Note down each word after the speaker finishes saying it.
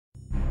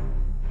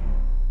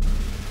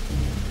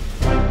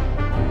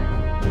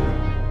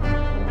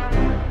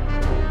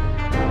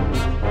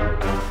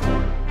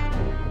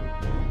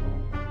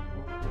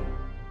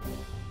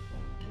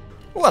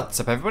What's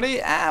up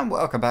everybody, and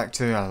welcome back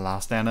to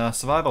Last Day on Earth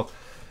Survival.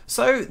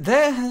 So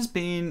there has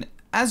been,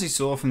 as you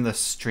saw from the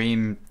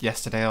stream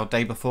yesterday or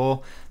day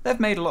before, they've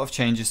made a lot of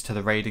changes to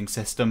the raiding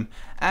system,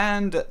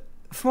 and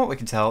from what we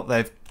can tell,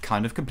 they've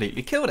kind of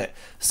completely killed it.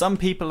 Some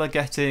people are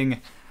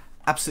getting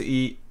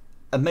absolutely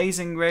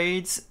amazing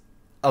raids,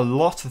 a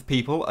lot of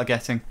people are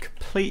getting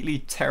completely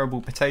terrible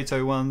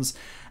potato ones,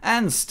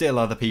 and still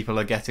other people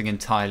are getting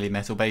entirely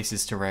metal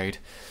bases to raid.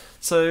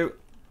 So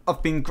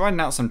I've been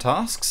grinding out some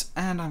tasks,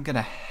 and I'm going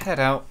to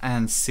head out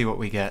and see what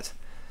we get.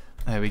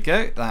 There we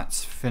go,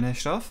 that's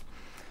finished off.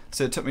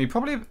 So it took me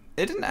it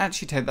didn't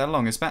actually take that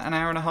long, it's about an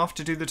hour and a half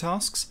to do the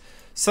tasks.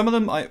 Some of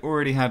them I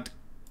already had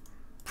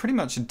pretty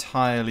much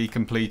entirely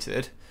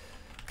completed,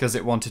 because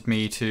it wanted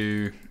me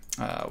to,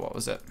 what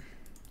was it?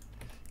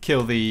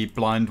 Kill the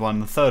blind one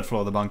on the third floor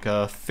of the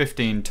bunker,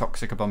 15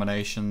 toxic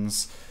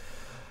abominations,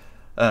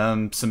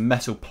 some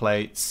metal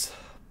plates,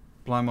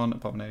 blind one,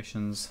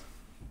 abominations,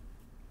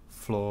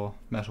 floor,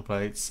 metal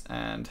plates,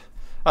 and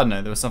I don't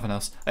know, there was something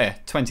else. Oh yeah,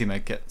 20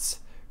 medkits.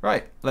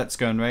 Right, let's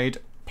go and raid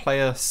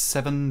player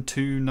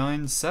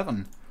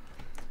 7297.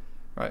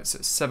 Right, so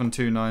it's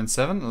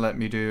 7297. Let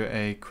me do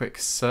a quick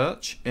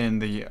search in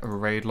the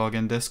raid log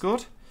in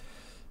Discord.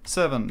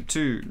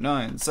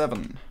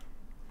 7297.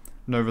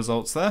 No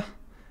results there.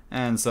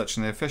 And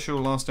searching the official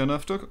Last Day on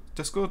Earth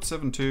Discord,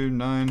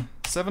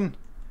 7297.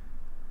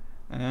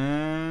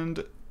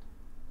 And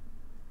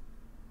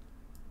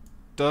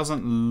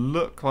doesn't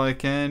look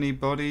like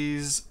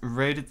anybody's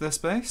raided this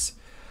base.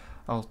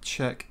 I'll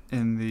check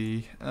in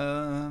the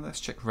let's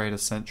check Raider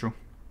Central.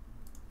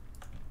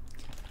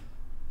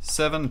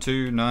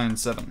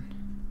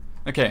 7297.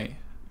 Okay,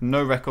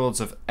 no records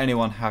of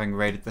anyone having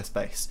raided this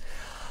base.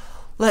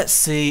 Let's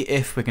see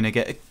if we're gonna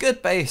get a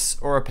good base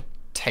or a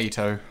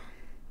potato.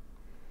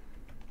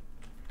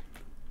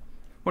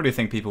 What do you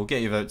think, people?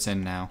 Get your votes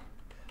in now.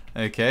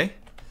 Okay,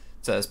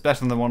 so it's better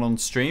than the one on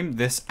stream.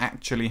 This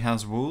actually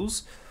has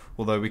walls,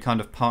 although we kind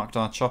of parked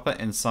our chopper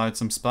inside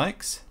some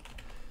spikes.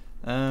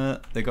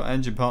 They got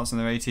engine parts in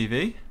their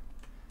ATV.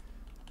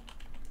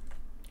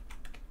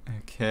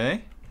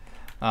 Okay.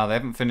 They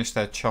haven't finished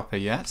their chopper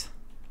yet.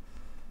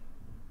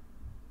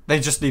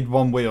 They just need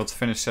one wheel to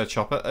finish their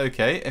chopper.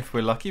 Okay, if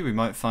we're lucky, we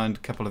might find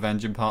a couple of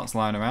engine parts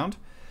lying around.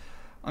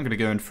 I'm going to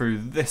go in through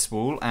this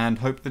wall and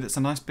hope that it's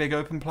a nice big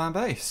open plan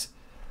base.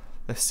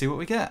 Let's see what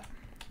we get.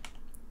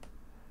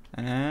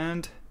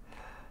 And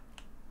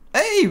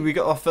hey, we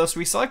got our first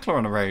recycler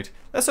on a raid.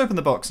 Let's open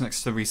the box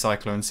next to the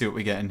recycler and see what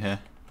we get in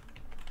here.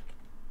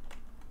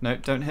 No,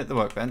 don't hit the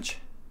workbench.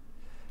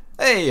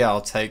 Hey,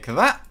 I'll take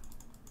that.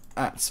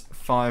 That's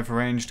 5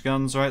 ranged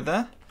guns right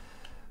there.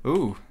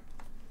 Ooh,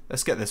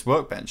 let's get this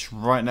workbench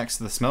right next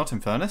to the smelting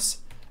furnace.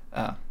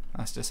 Ah,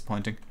 that's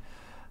disappointing.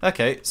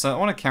 Okay, so I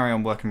want to carry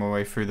on working my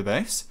way through the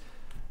base.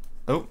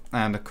 Oh,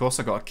 and of course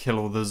I've got to kill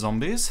all the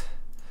zombies.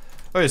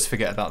 I always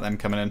forget about them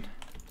coming in.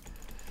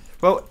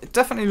 Well, it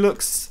definitely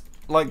looks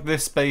like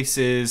this base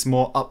is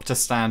more up to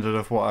standard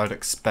of what I would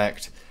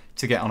expect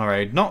to get on a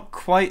raid. Not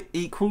quite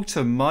equal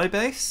to my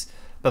base,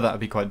 but that would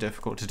be quite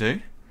difficult to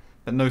do.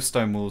 But no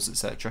stone walls,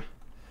 etc.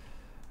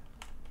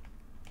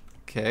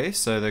 Okay,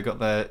 so they've got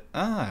their...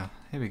 Ah,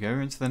 here we go,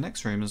 into the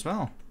next room as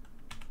well.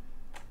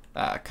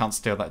 Ah, I can't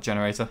steal that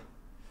generator.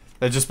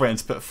 They're just waiting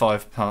to put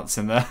 5 parts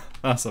in there.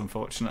 That's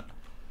unfortunate.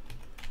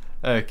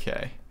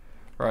 Okay.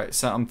 Right,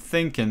 so I'm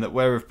thinking that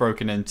where we've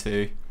broken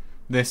into,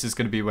 this is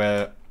going to be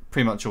where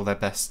pretty much all their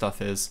best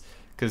stuff is,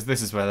 because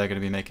this is where they're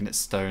going to be making it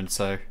stone,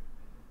 so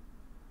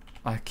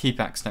I keep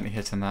accidentally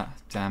hitting that.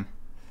 Damn.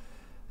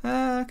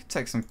 I could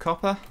take some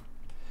copper.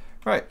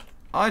 Right,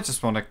 I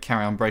just want to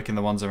carry on breaking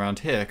the ones around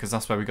here, because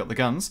that's where we got the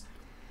guns.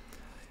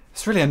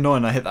 It's really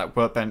annoying I hit that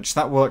workbench.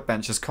 That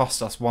workbench has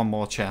cost us 1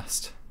 more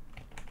chest.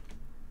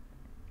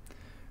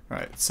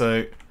 Right,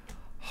 so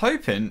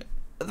hoping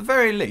at the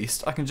very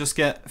least I can just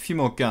get a few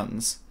more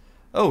guns.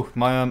 Oh,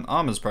 my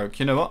armor's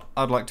broke. You know what?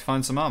 I'd like to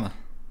find some armor.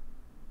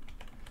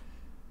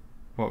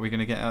 What are we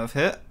going to get out of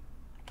here?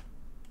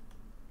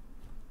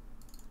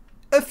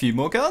 A few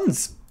more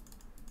guns.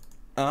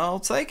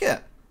 I'll take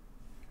it.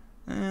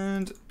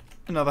 And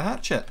another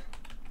hatchet.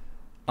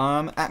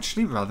 I'm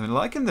actually rather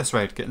liking this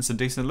raid, getting some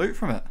decent loot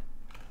from it.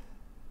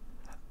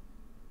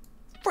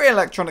 Free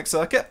electronic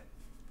circuit.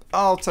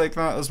 I'll take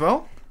that as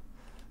well.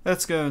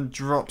 Let's go and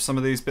drop some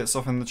of these bits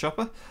off in the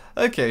chopper.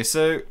 Okay,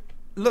 so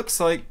looks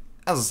like,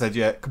 as I said,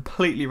 yeah,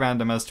 completely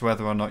random as to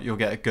whether or not you'll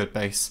get a good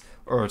base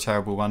or a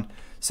terrible one.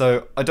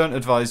 So I don't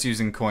advise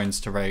using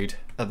coins to raid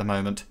at the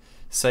moment.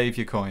 Save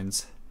your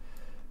coins.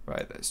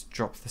 Right, let's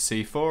drop the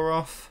C4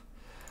 off.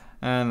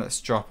 And let's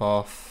drop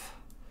off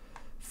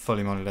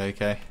fully modded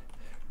AK.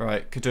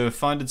 Right, could do with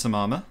finding some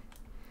armor.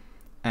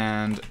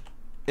 And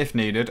if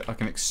needed, I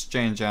can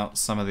exchange out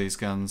some of these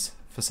guns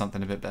for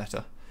something a bit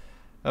better.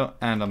 Oh,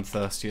 and I'm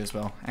thirsty as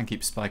well, and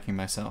keep spiking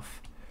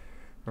myself.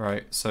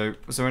 Right, so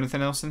was there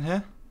anything else in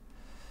here?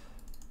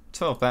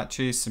 12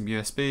 batteries, some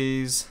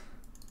USBs.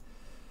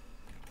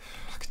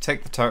 I could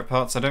take the turret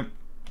parts. Nope.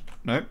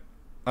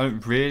 I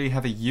don't really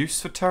have a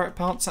use for turret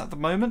parts at the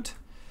moment.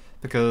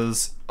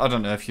 because I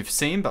don't know if you've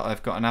seen, but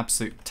I've got an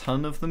absolute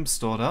ton of them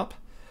stored up.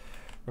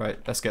 Right,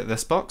 let's get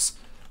this box.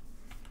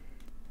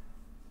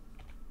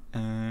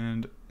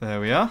 And there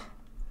we are.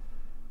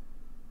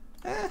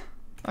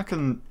 I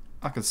can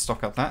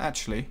stock up that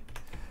actually.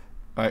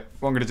 Right,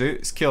 what I'm going to do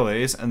is kill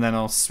these and then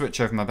I'll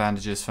switch over my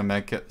bandages for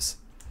medkits.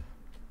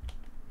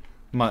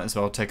 Might as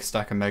well take a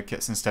stack of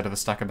medkits instead of a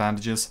stack of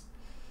bandages.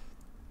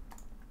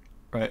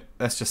 Right,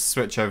 let's just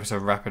switch over to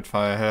rapid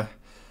fire here.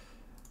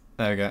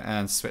 There we go,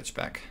 and switch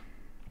back.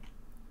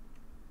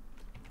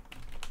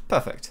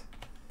 Perfect.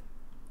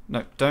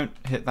 No, don't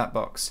hit that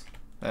box.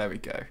 There we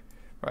go.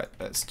 Right,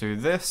 let's do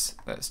this,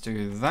 let's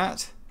do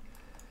that.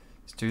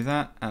 Let's do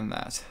that and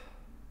that.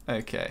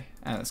 Okay,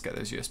 and let's get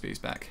those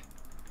USBs back.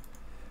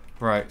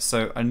 Right,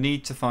 so I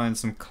need to find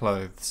some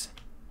clothes.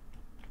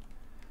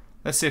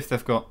 Let's see if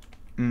they've got...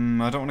 I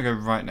don't want to go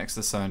right next to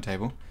the sewing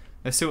table.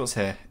 Let's see what's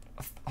here.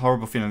 A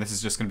horrible feeling this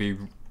is just going to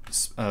be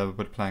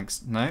wood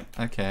planks. No?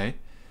 Okay.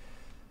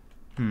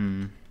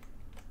 Actually,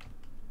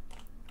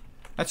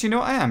 you know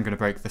what? I am going to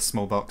break this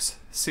small box.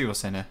 See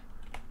what's in here.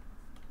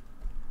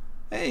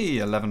 Hey,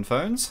 11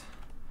 phones.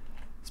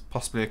 There's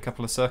possibly a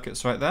couple of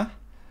circuits right there.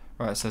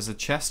 Right, so there's a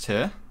chest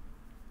here.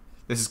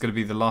 This is going to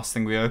be the last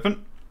thing we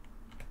open.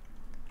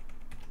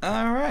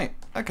 Alright.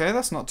 Okay,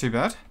 that's not too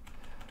bad.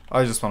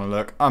 I just want to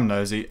look. I'm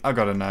nosy. I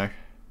gotta know.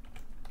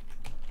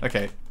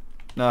 Okay.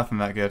 Nothing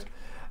that good.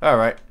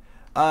 Alright.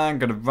 I'm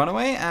gonna run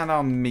away and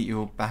I'll meet you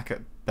all back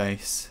at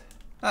base.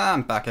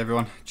 I'm back,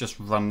 everyone. Just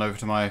run over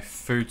to my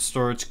food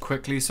storage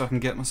quickly so I can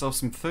get myself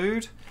some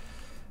food.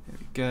 Here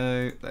we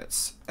go.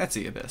 Let's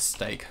eat a bit of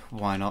steak.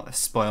 Why not? Let's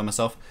spoil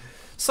myself.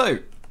 So,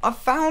 I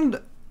found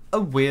a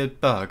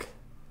weird bug.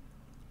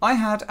 I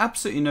had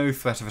absolutely no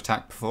threat of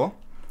attack before.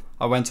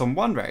 I went on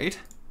one raid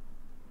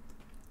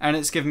and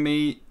it's given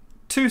me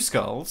 2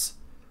 skulls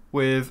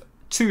with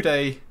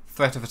 2-day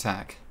threat of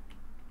attack.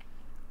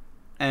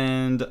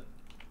 And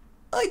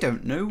I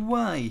don't know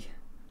why.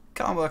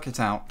 Can't work it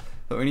out.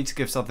 But we need to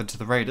give something to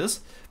the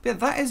raiders. But yeah,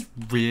 that is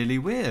really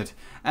weird.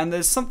 And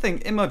there's something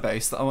in my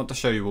base that I want to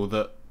show you all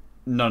that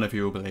none of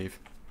you will believe.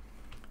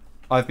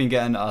 I've been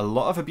getting a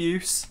lot of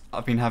abuse.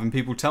 I've been having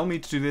people tell me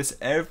to do this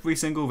every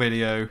single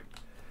video.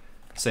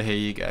 So here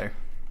you go.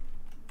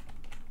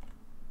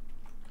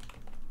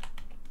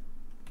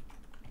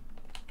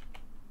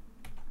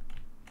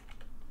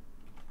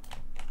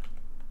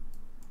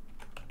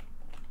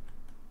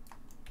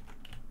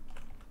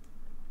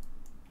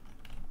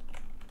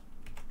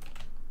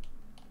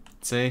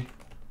 See?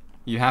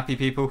 You happy,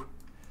 people?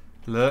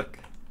 Look.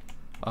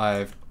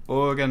 I've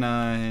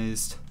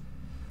organised...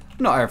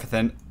 Not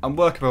everything. I'm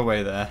working my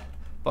way there.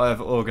 But I've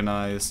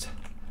organised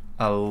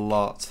a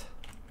lot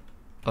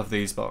of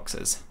these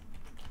boxes.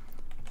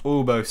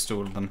 Almost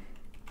all of them.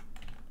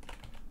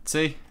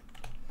 See?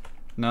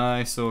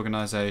 Nice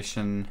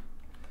organisation.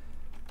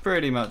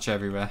 Pretty much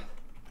everywhere.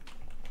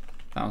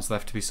 That one's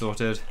left to be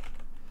sorted.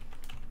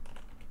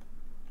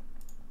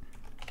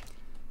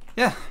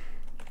 Yeah.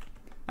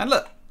 And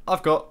look.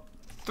 I've got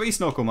 3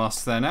 snorkel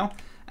masks there now,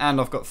 and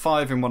I've got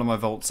 5 in one of my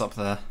vaults up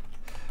there.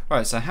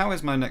 Right, so how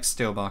is my next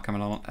steel bar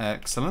coming on?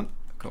 Excellent.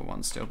 Got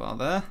 1 steel bar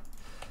there.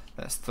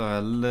 Let's throw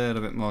a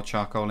little bit more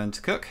charcoal in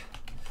to cook.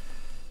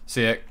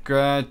 So yeah,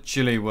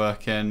 gradually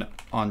working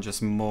on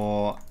just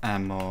more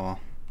and more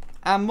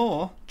and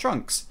more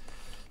trunks.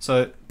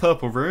 So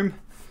purple room,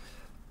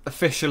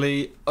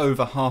 officially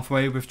over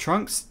halfway with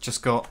trunks.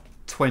 Just got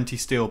 20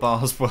 steel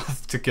bars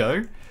worth to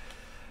go.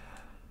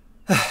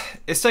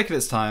 It's taken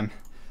its time.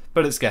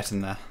 But it's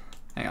getting there.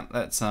 Hang on,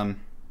 let's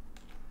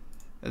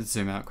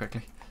zoom out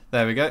quickly.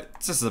 There we go.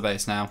 This is the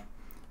base now.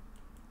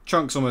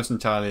 Trunks almost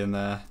entirely in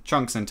there.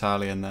 Trunks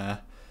entirely in there.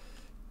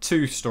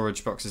 2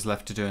 storage boxes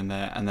left to do in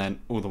there, and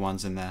then all the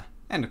ones in there.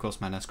 And of course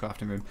my nice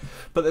crafting room.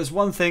 But there's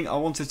one thing I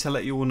wanted to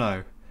let you all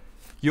know.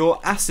 Your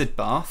acid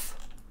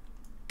bath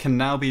can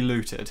now be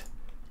looted.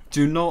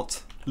 Do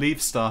not leave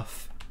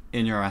stuff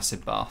in your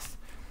acid bath.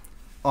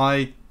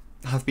 I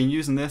have been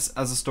using this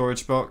as a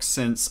storage box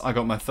since I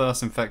got my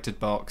first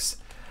infected box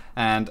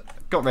and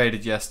got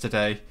raided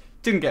yesterday.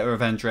 Didn't get a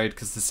revenge raid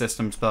because the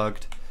system's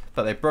bugged,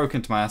 but they broke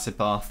into my acid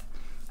bath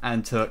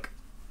and took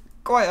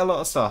quite a lot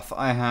of stuff.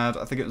 I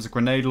think it was a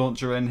grenade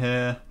launcher in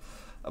here,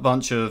 a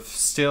bunch of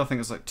steel, I think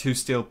it was like 2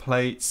 steel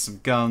plates, some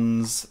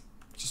guns,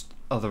 just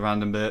other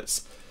random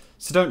bits.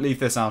 So don't leave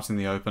this out in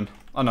the open.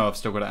 I know I've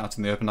still got it out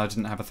in the open, I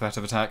didn't have a threat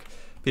of attack.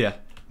 But yeah,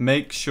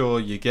 make sure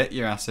you get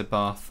your acid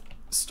bath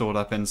stored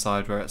up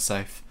inside where it's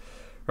safe.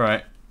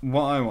 Right,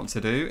 what I want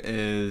to do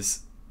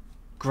is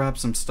grab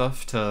some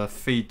stuff to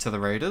feed to the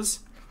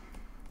raiders.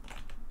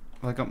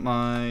 I got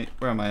my...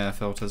 where are my air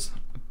filters?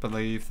 I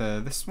believe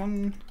they're this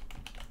one.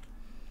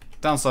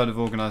 Downside of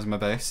organising my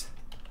base.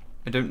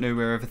 I don't know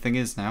where everything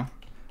is now.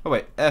 Oh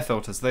wait, air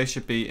filters. They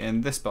should be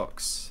in this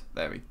box.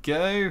 There we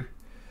go.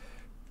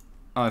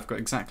 I've got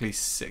exactly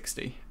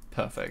 60.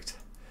 Perfect.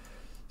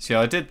 So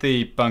yeah, I did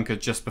the bunker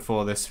just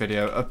before this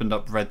video. Opened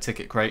up red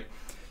ticket crate.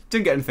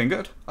 Didn't get anything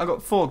good. I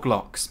got 4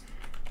 Glocks.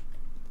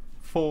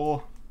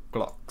 4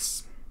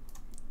 Glocks.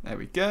 There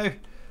we go.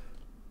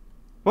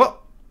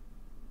 What?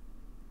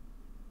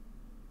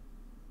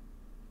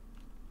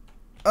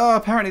 Oh,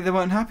 apparently they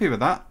weren't happy with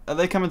that. Are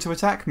they coming to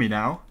attack me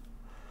now?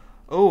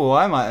 Oh,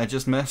 I might have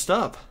just messed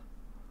up.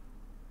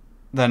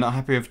 They're not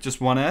happy with just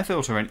one air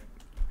filter.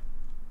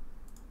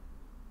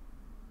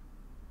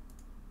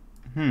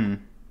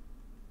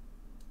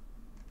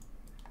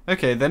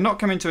 Okay, they're not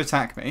coming to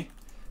attack me,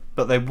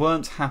 but they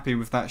weren't happy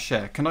with that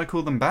share. Can I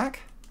call them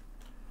back?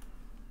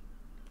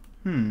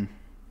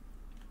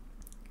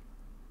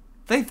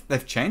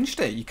 They've changed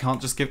it. You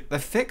can't just give...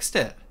 They've fixed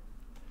it.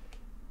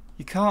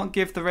 You can't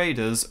give the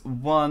raiders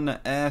one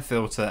air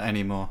filter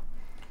anymore.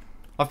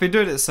 I've been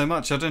doing it so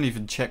much I don't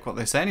even check what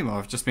they say anymore.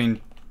 I've just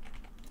been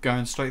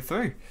going straight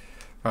through.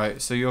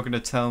 Right, so you're going to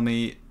tell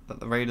me that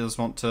the raiders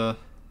want to...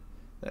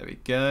 There we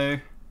go.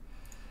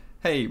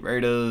 Hey,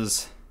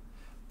 raiders.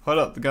 Hold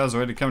up, the guys are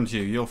ready to come to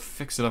you. You'll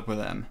fix it up with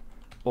them.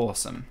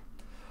 Awesome.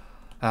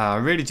 I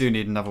really do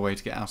need another way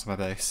to get out of my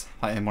base.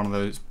 Like in one of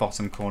those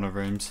bottom corner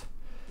rooms.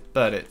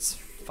 But it's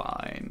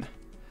fine.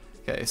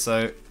 Okay,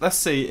 so let's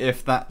see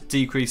if that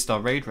decreased our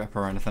raid rep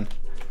or anything.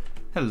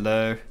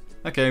 Hello.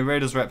 Okay,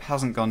 raiders rep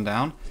hasn't gone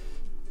down.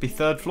 Be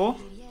third floor?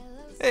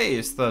 Hey,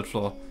 it's third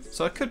floor.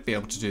 So I could be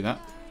able to do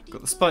that.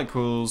 Got the spike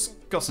walls,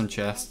 got some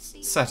chests,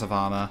 set of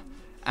armor,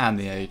 and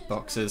the aid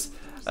boxes.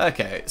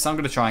 Okay, so I'm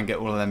going to try and get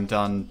all of them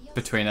done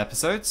between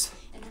episodes.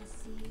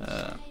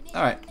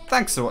 Alright,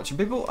 thanks for watching,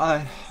 people. I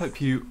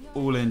hope you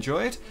all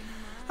enjoyed,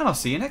 and I'll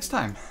see you next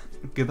time.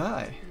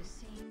 Goodbye.